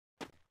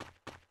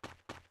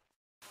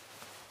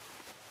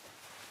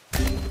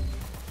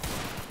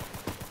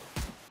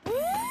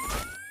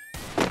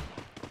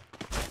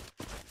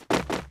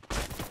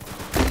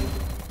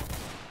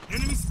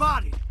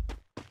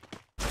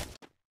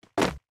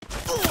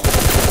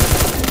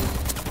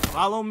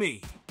Follow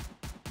me.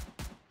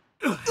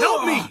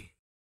 Help me!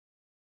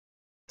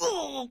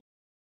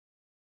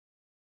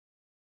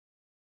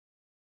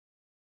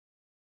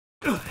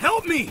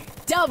 Help me!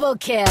 Double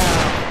kill!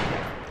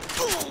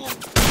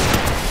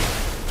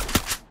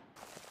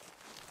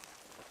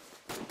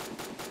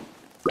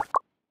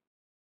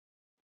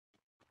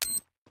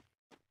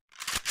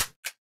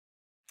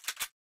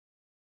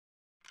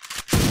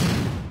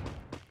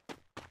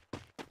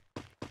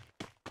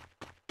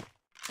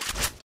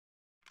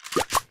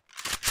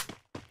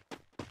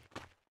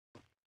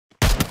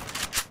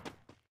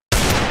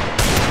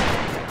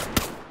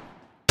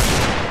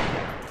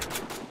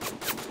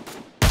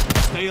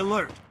 Stay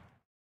alert.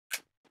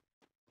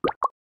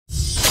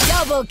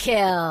 Double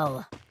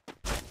kill!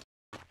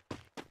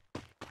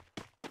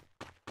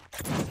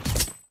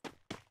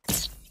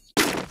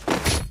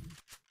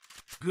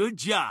 Good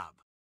job.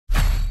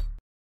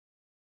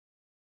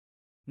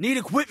 Need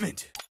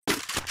equipment.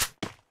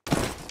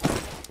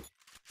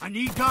 I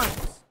need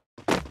guns.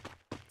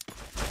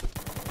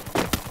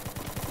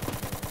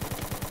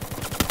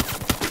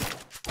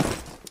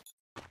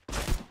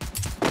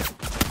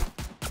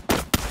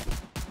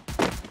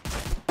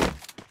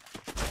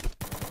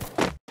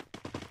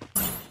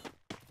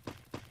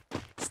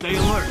 Stay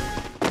alert.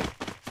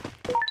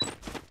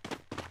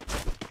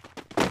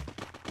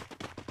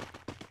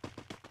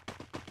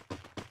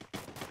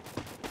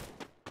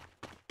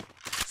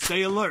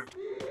 Stay alert.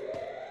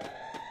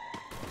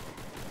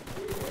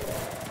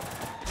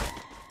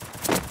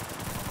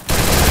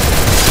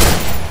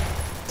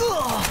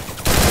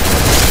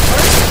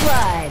 First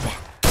blood!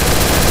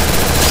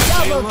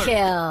 Double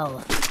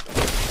kill!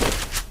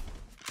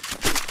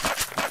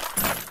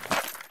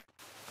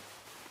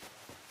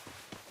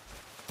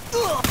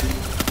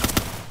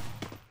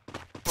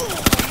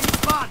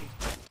 Body.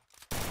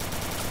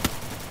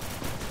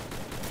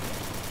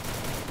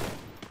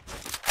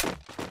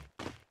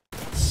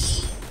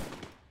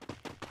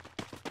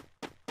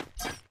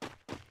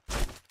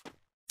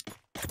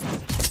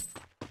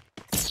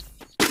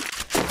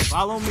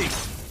 Follow me.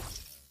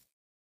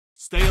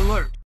 Stay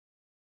alert.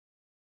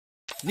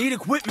 Need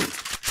equipment.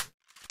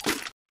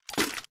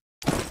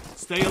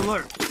 Stay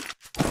alert.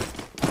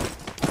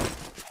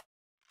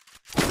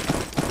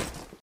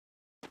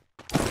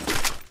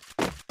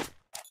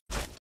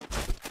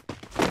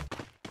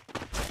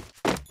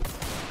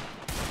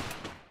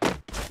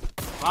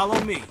 Follow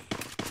me.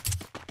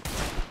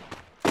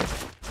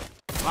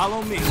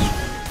 Follow me.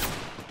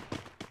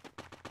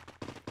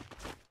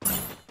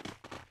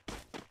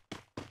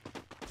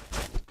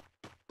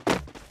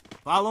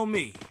 Follow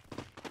me.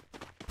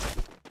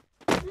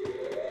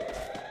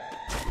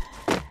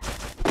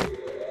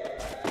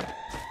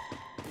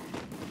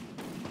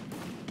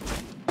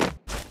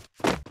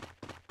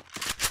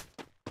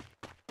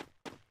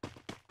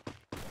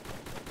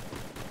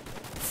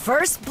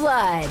 First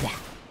blood!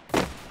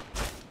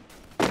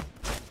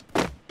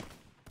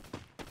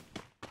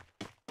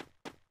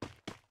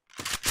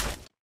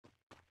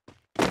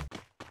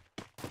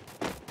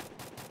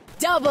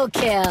 Double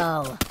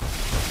kill!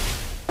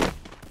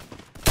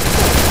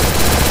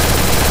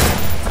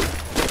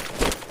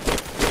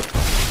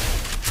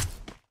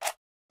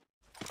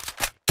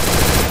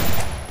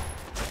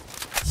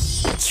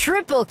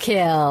 Triple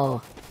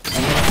kill!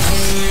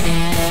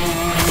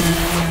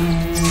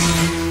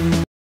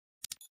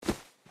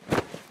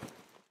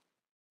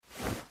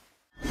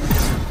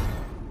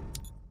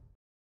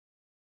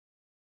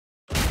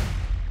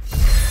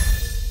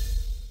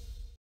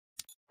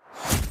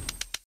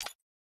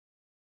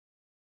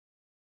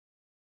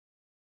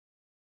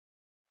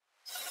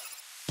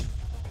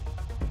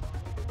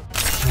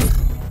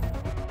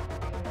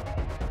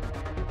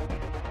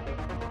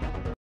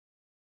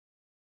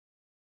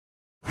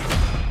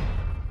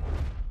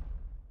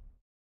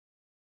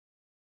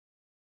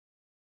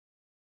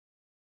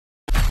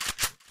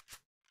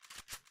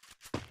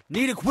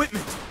 Need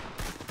equipment.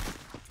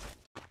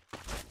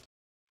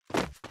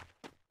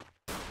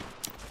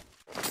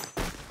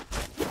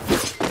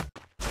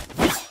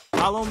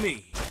 Follow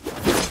me.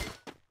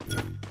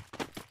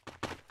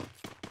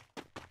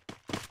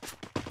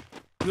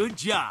 Good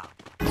job.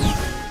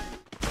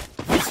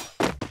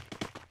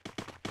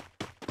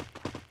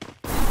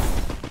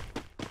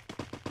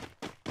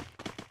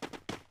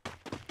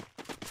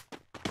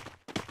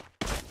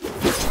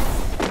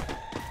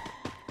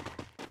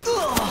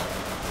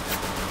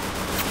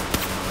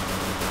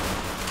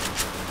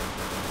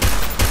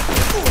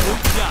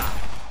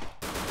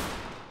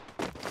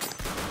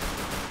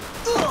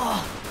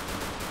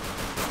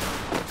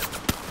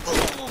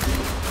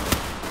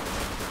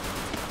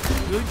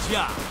 Good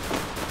job.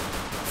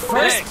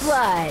 First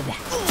blood.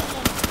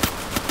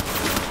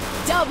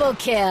 Double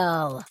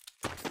kill.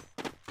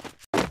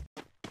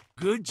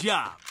 Good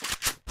job.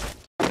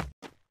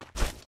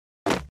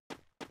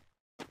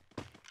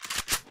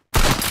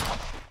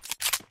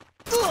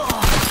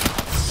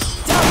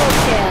 Double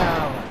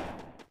kill.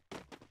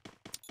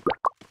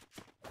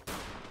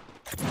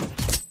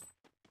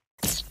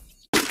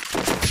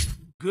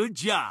 Good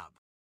job.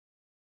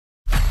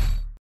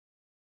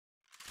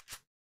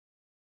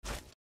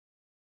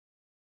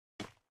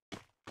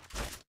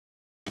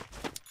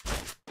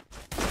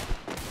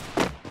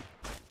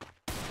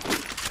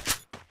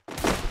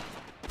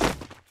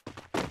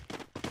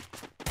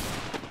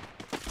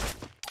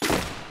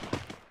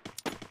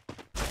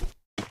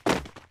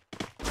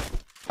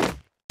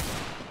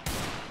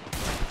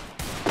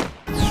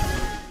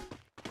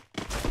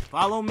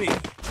 Follow me.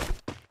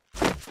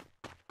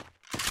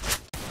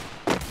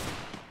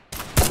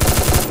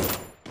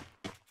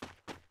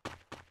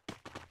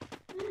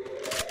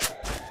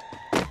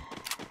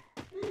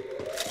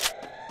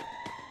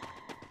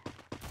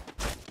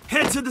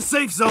 Head to the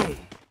safe zone.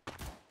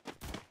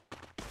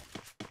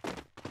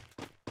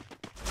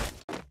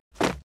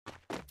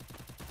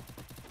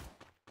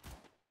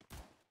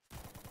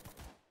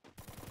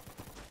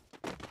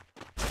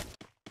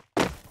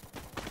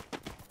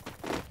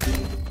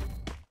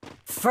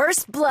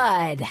 First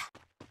blood.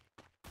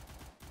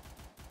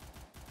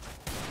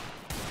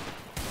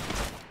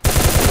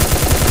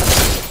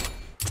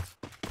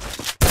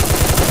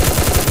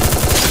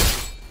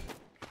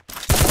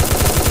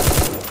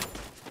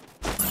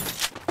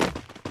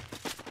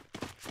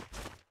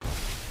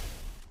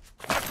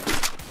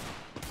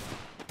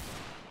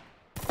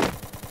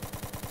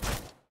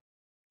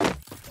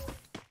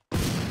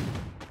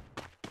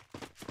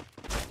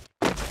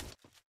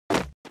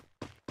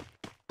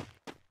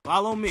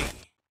 Follow me.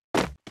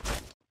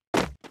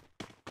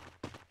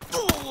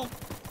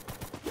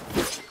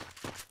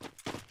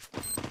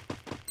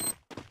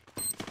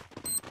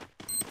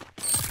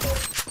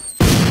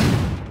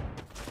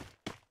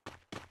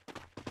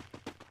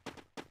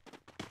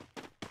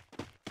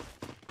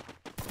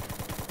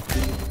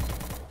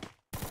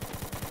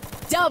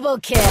 Double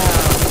kill.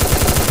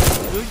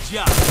 Good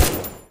job.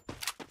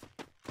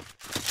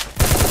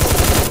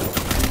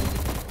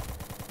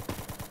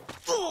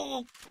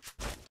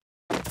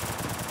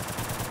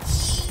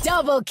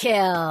 Double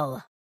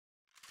kill.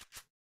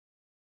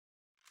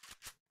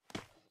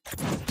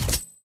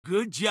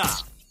 Good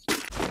job.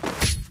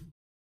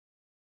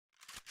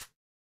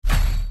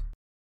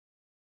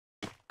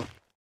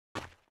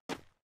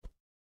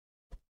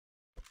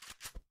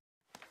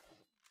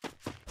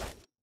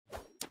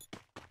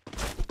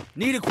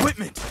 Need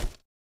equipment.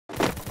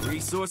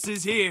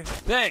 Resources here.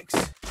 Thanks.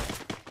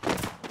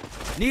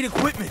 Need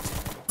equipment.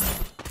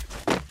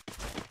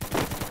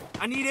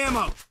 I need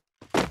ammo.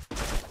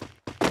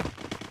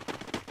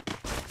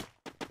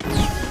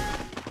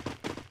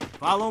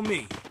 Follow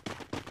me.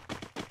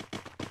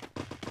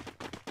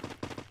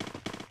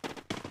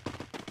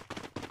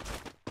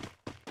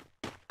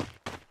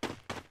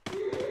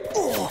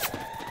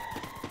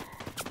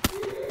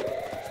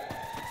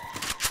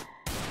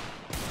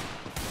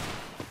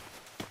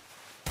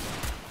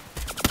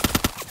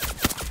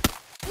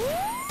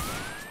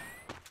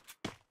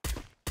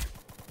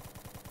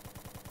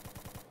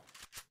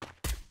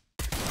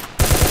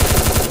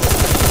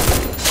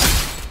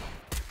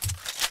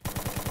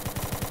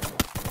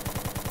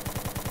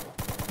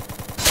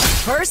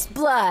 First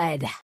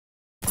blood.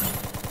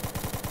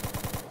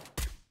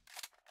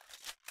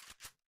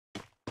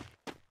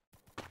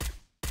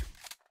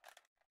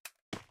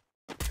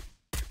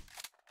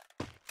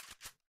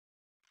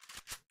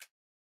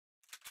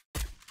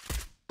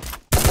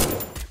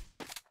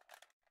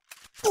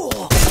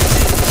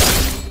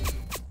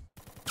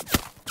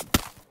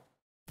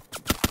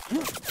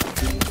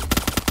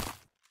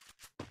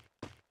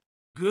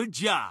 Good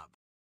job.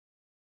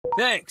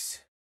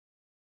 Thanks.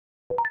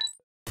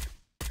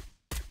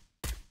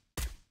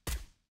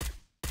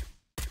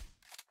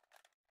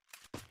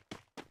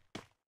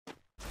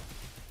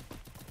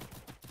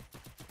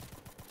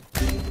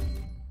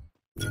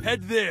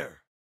 Head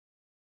there.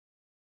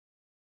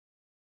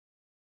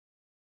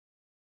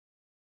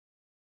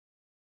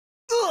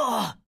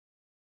 Ugh.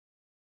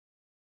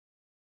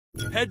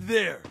 Head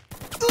there.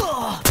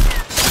 Ugh.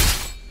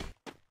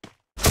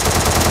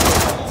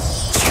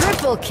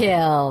 Triple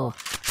kill.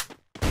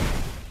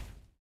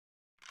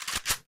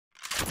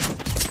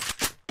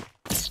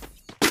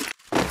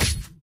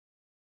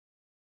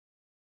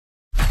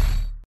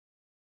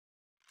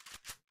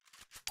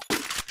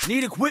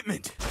 Need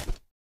equipment.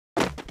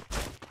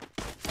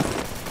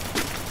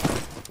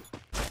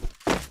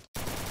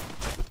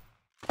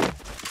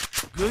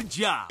 Good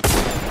job.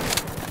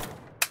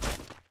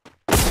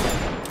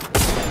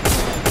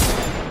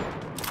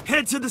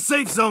 Head to the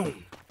safe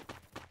zone.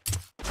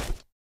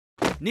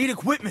 Need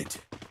equipment.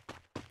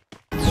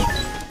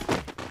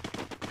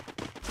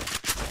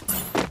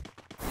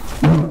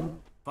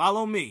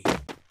 Follow me.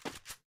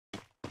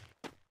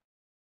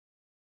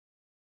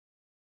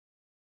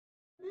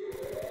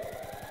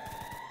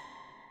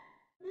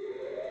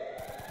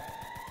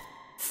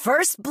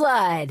 First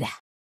blood.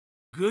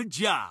 Good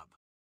job.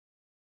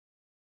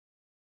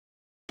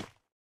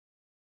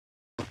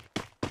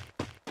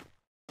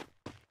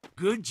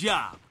 Good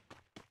job.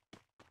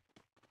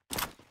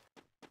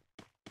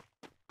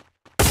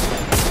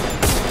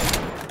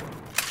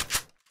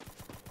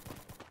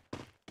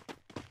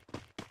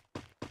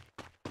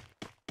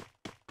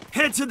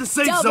 Head to the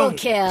safe Double zone.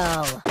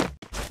 Kill.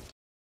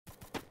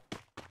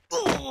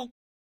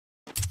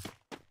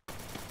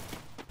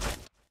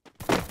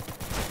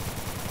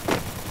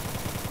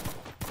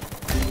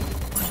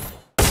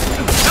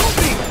 Help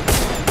me!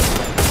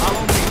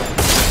 Follow me.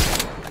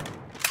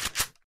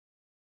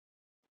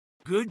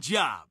 Good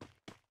job.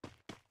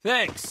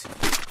 Thanks.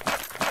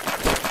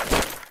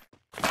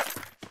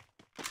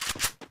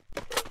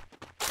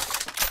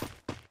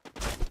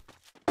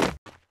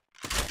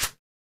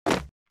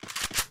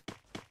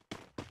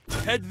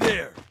 Head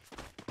there.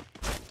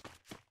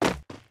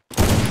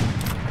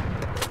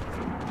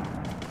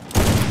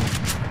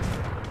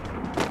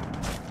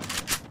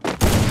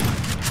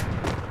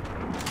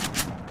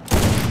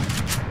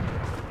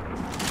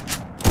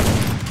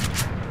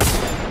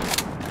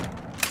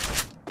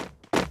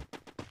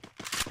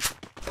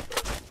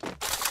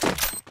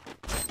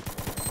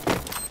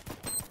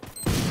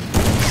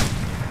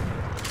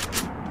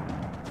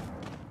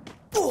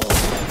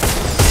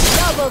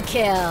 Double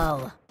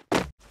kill.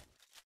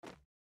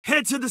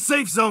 Head to the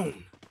safe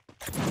zone.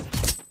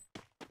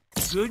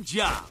 Good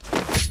job.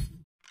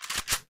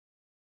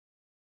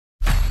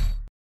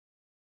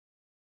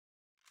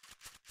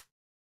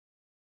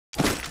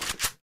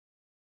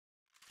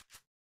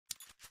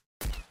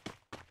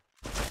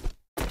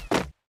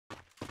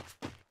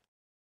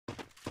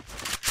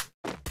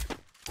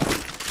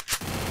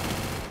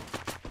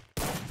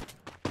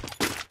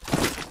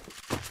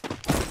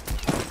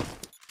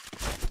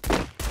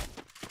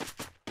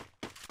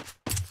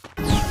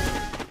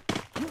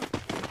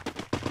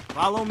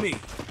 Follow me.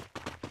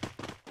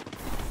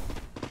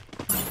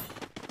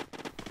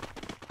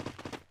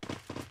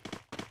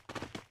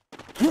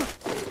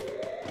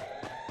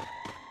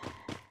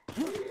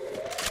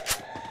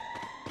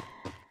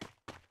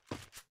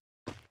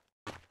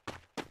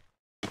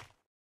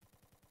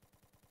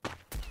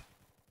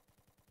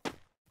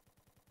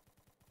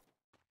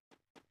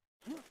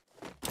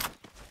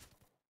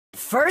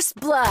 First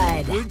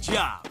blood. Good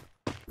job.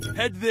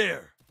 Head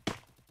there.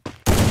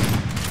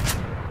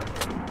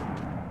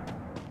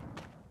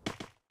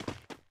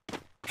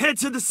 Head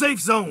to the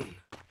safe zone.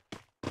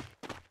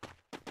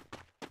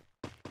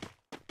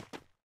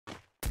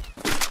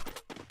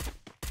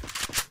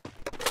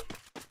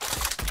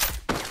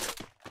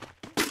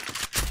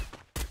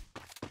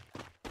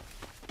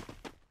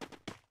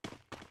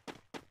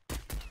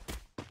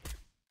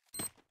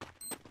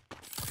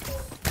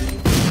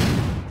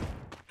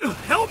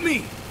 Help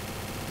me!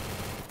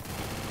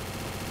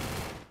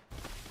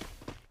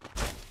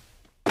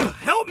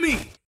 Help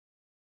me!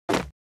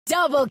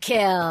 Double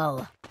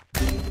kill.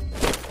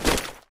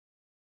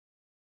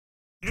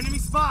 Enemy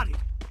spotted!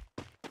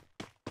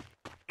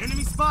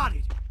 Enemy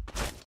spotted!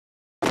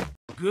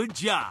 Good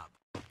job.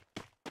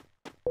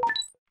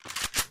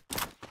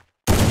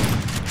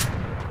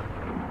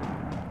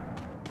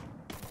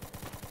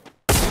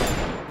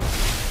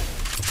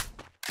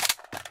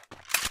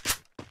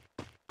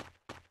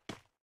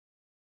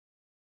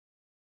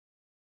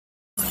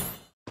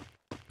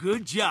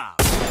 Good job.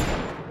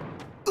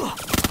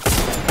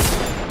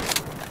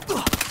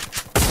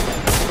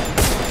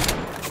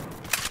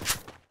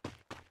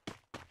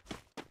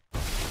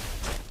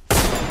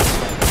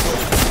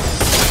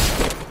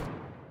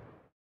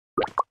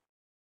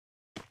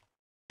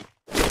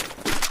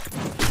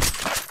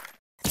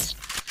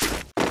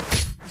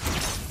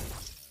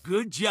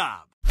 Good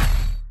job.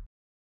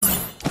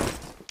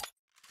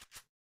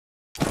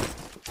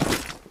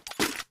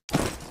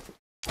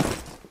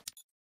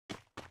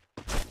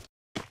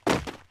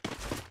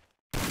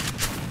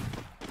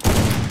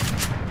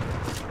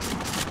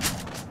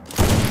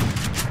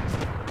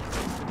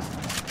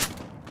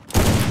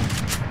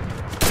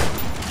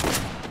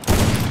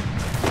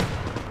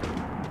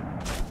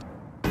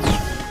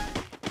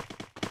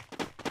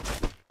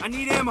 I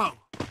need ammo.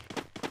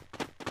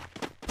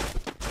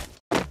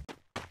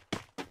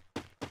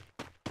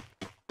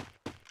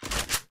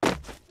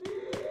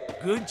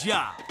 Good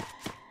job.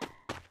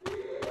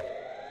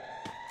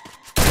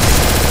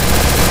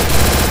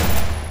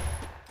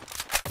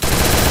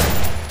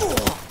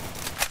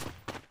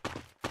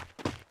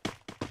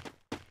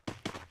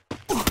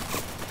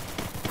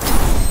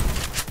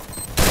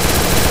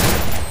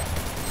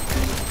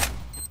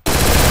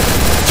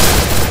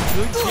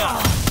 Good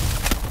job.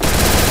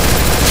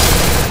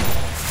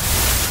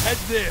 Head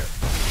there.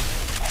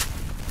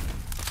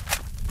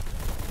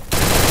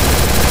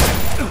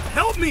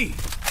 Help me!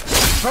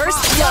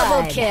 First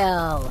double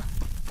kill.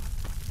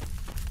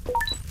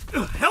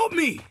 Help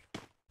me!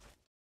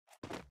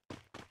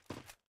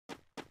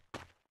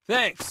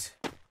 Thanks.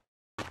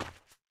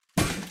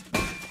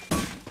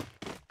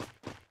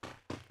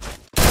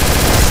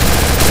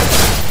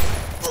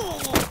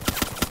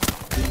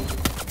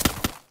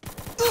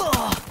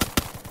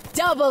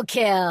 Double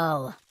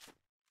kill.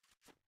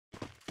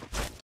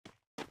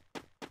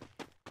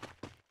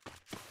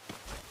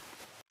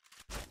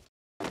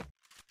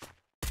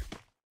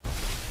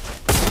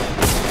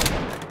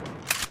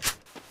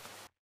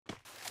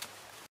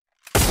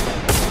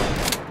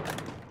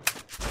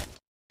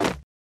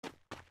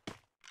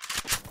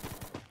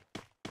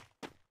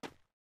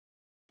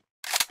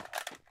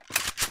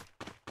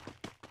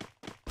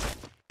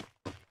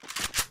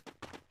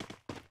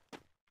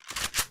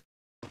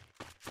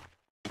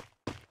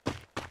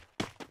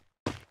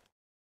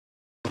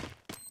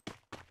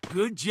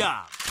 Good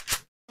job.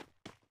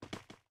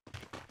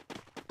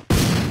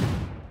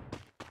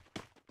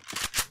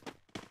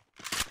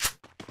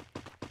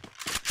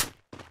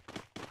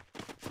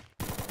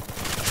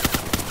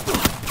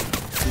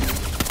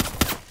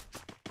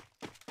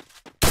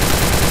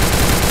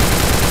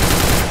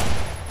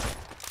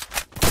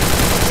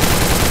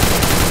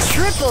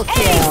 Triple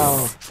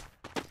kill.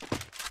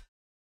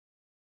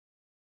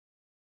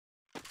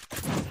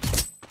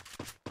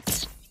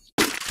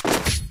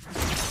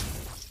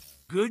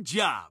 Good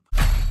job.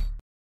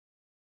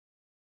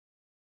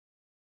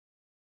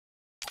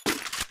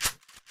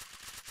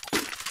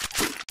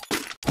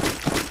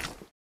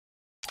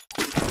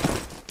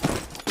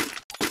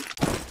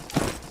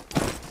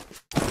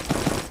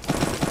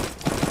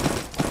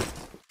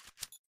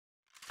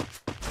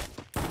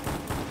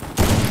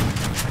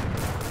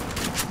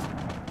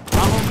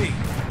 Follow me.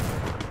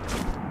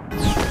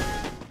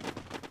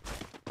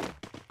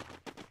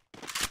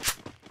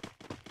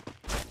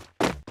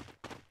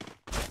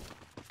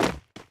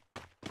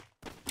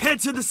 Head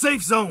to the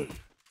safe zone.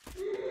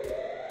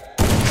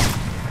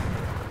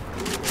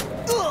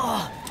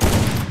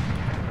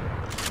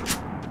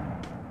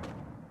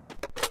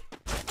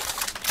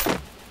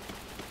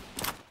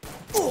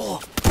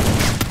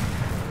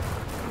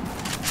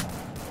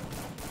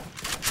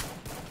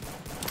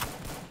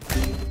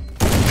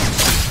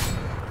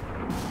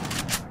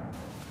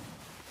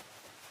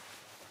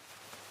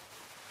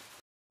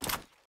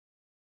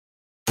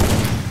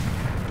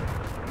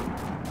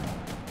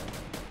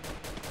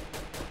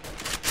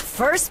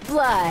 First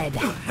blood.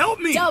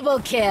 Help me! Double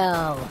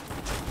kill.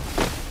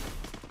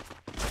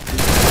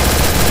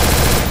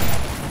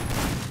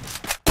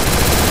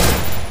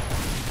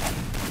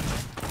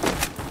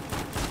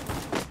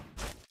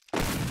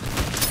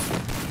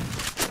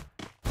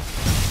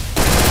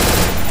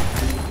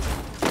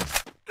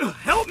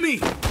 Help me!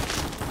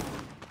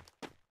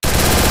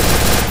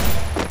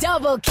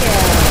 Double kill.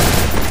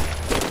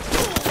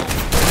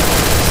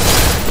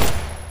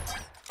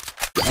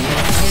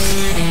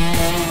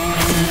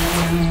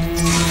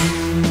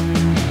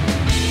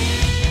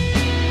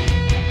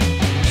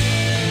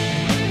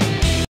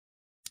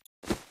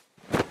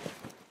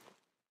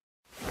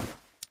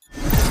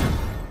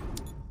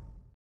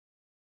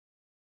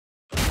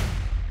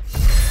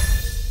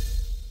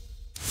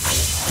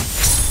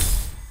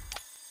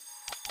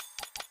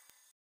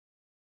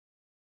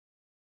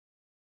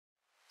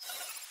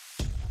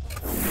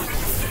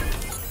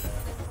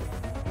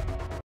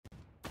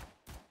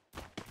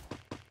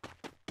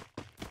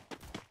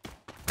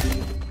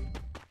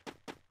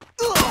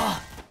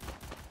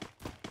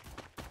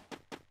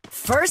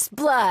 First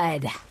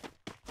blood.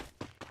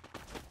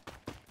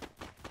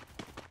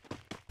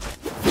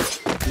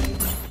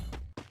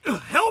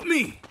 Help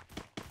me!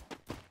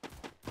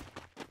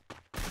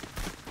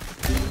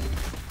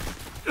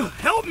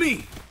 Help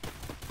me!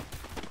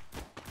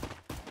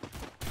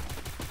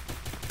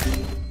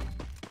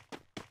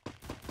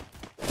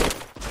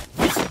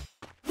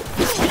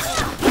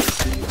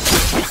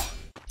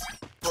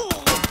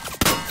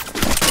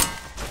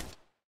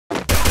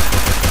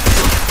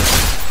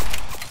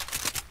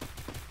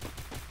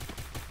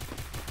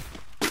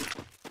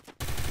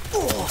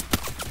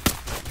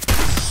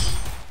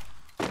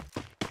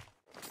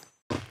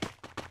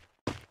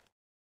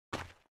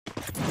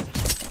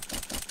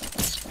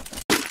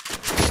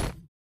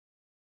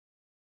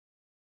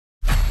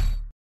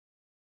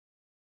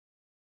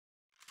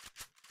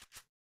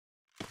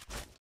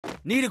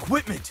 Need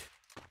equipment.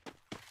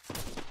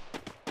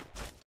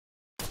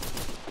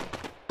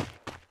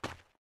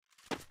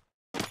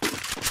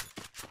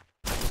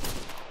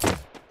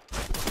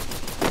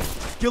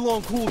 Skill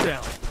on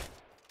cooldown.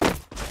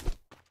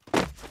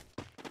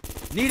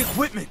 Need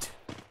equipment.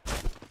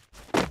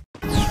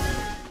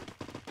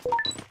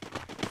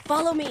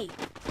 Follow me.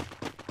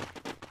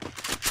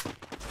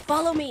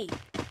 Follow me.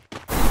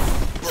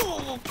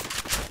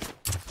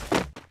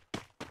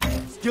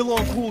 Skill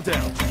on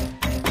cooldown.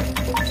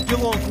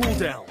 Skill on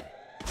cooldown.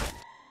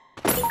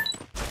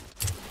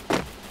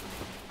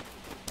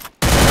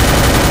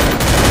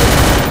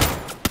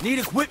 Need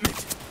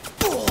equipment.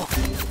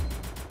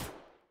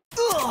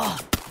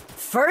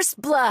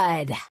 First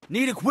blood.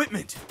 Need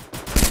equipment.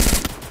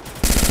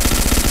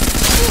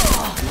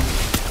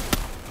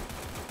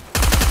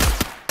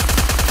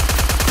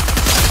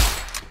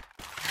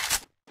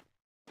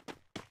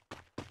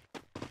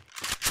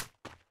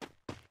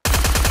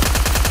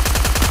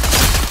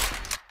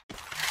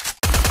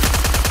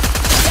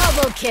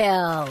 Double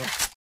kill.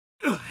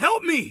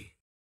 Help me!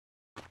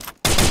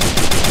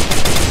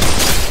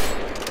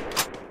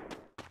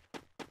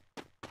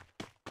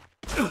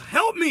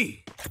 Help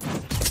me!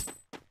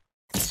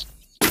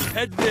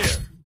 Head there.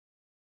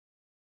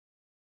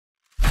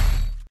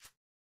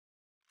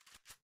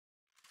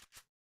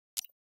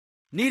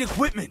 Need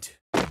equipment.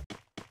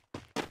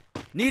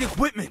 Need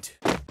equipment.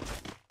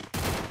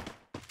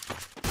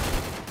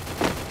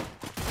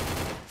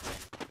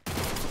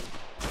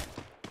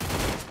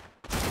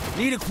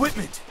 Need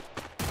equipment.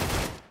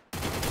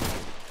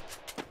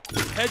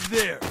 Head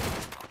there.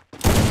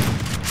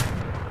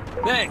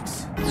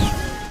 Thanks.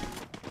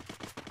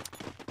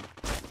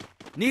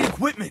 Need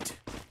equipment.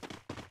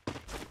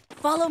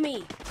 Follow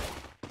me.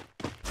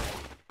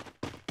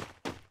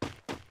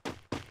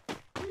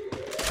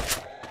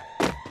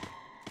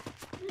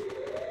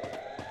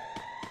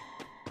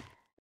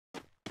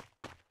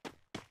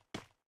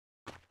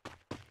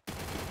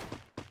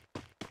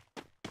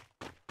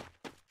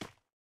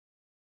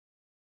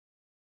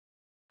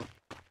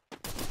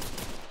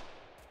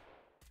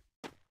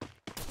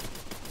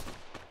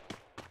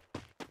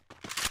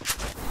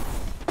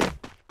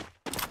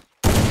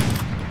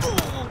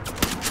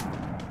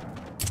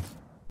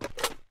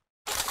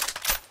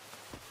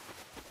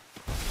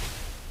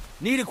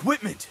 Need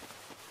equipment.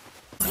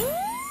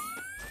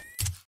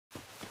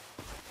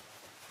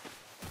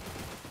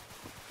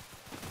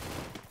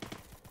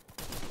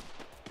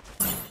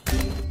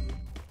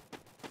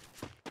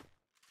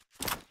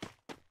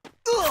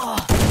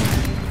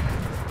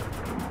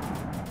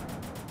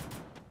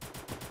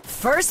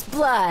 First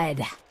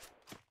blood.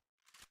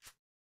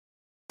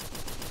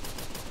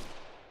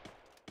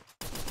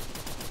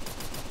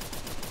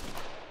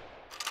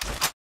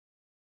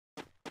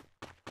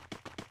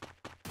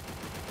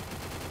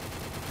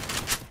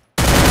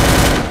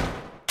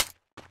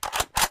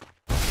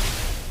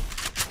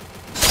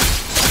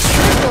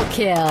 Triple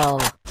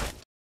kill.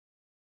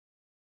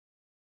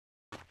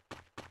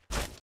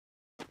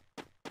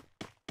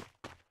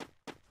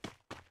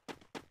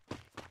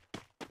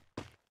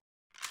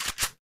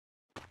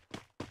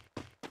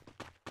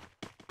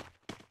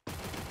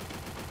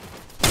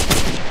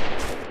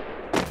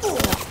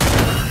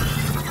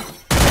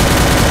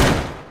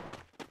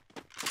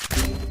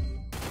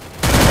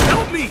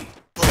 Help me!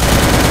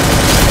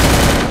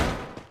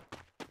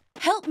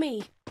 Help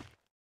me!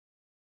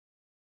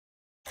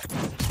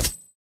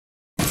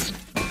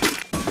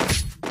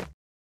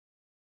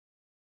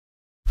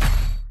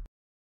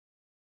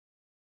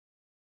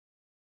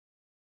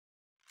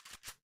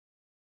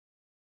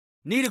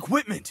 Need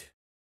equipment.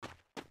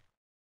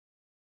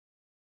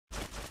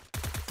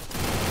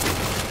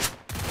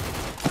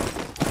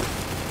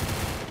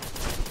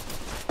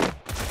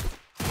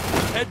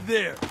 Head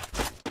there.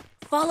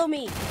 Follow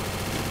me!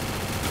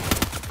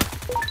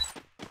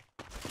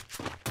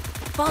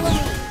 Follow me!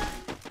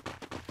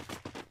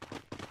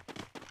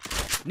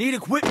 Need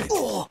equipment.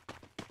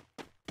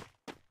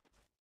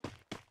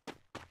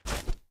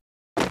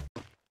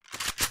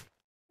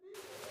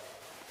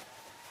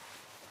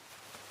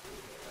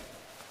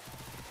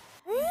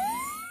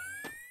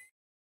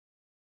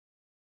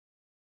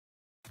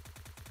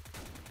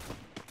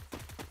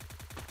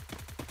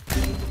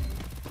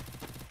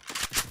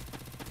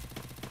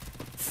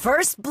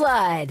 First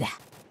blood.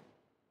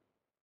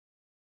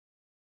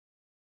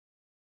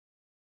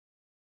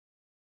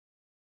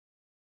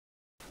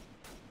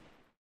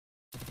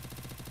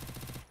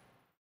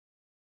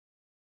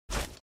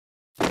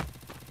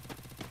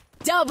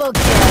 Double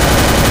kill.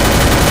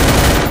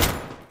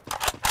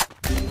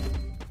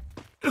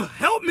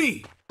 Help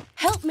me!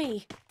 Help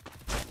me!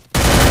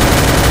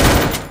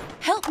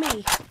 Help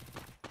me!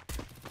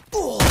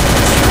 Triple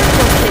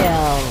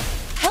kill.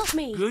 Help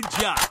me! Good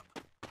job.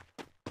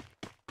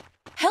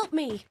 Help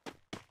me!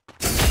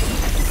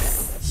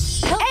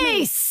 Help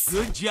me! Ace.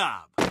 Good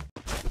job.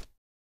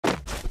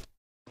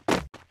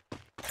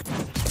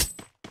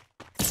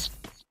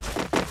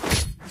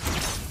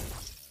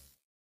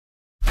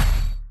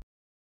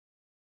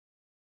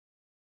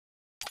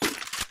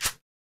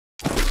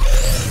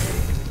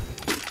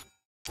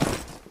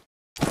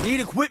 Need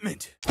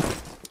equipment.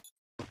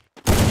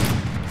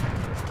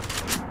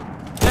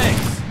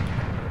 Thanks.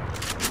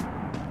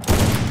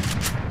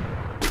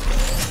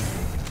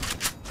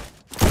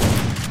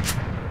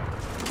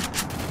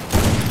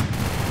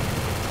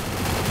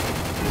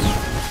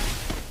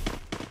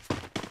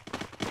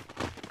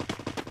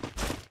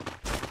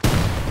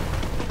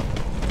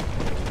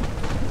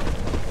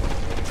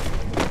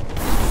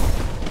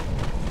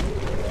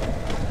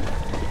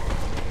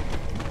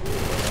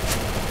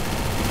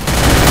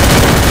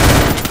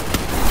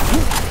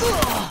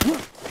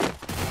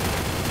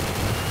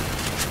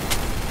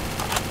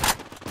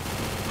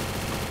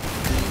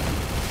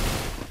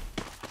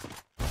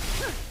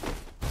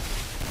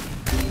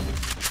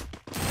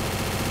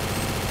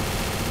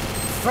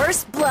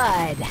 First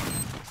blood.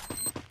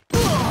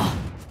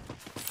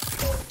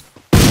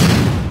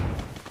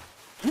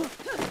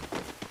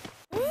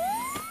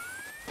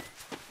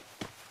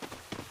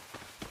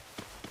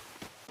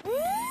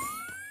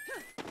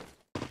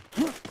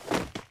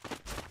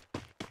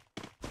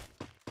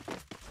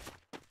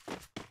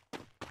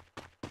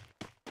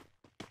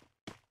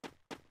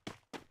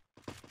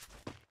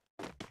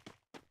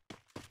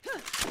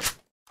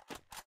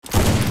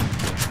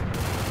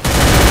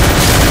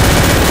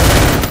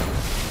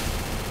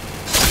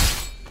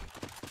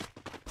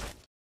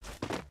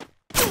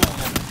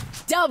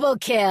 Double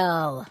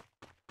kill.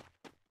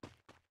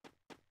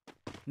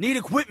 Need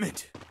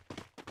equipment.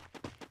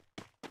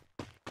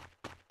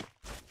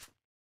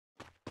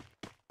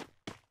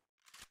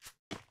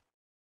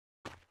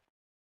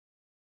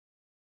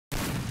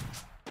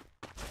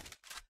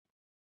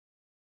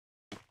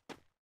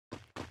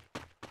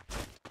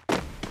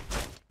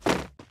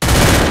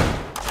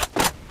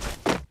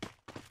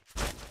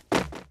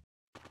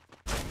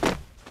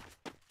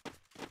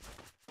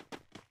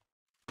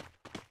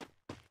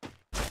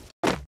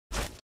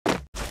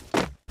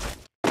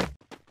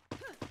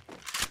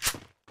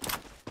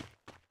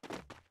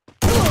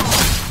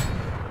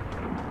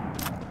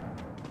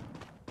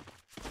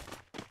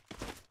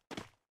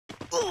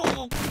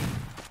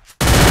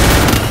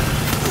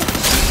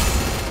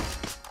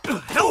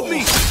 Help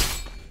me!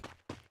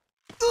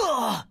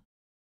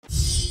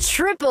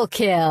 Triple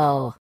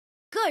kill.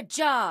 Good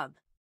job!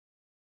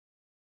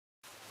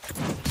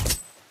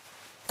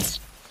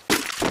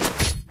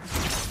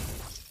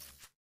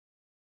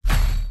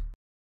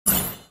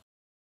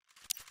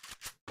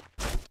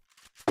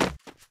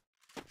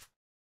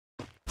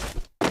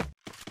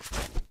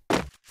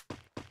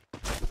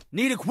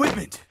 Need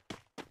equipment.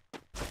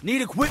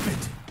 Need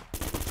equipment.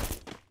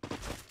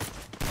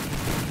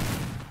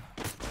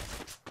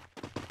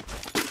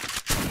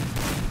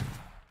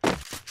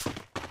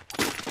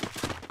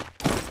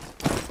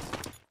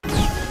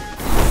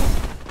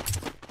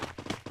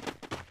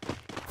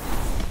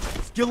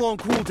 Skill on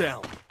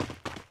cooldown.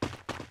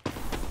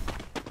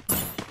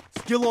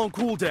 Skill on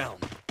cooldown.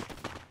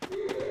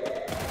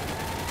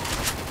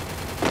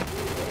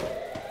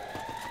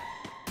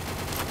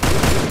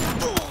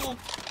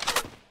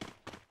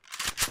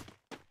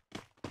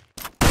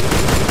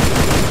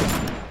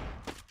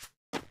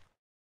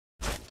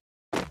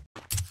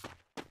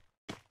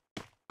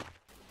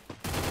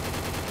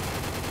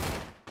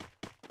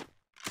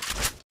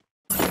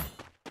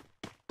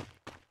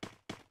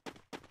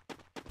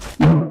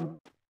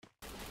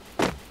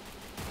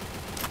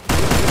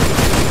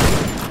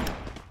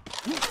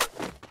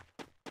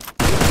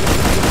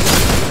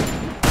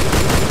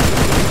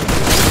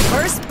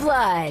 First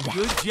blood.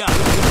 Good job.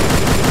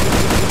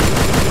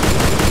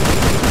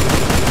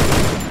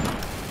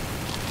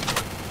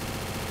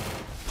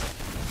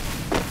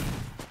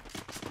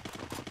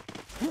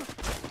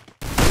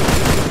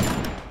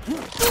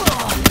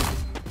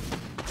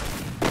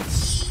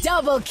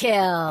 Double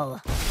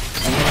kill.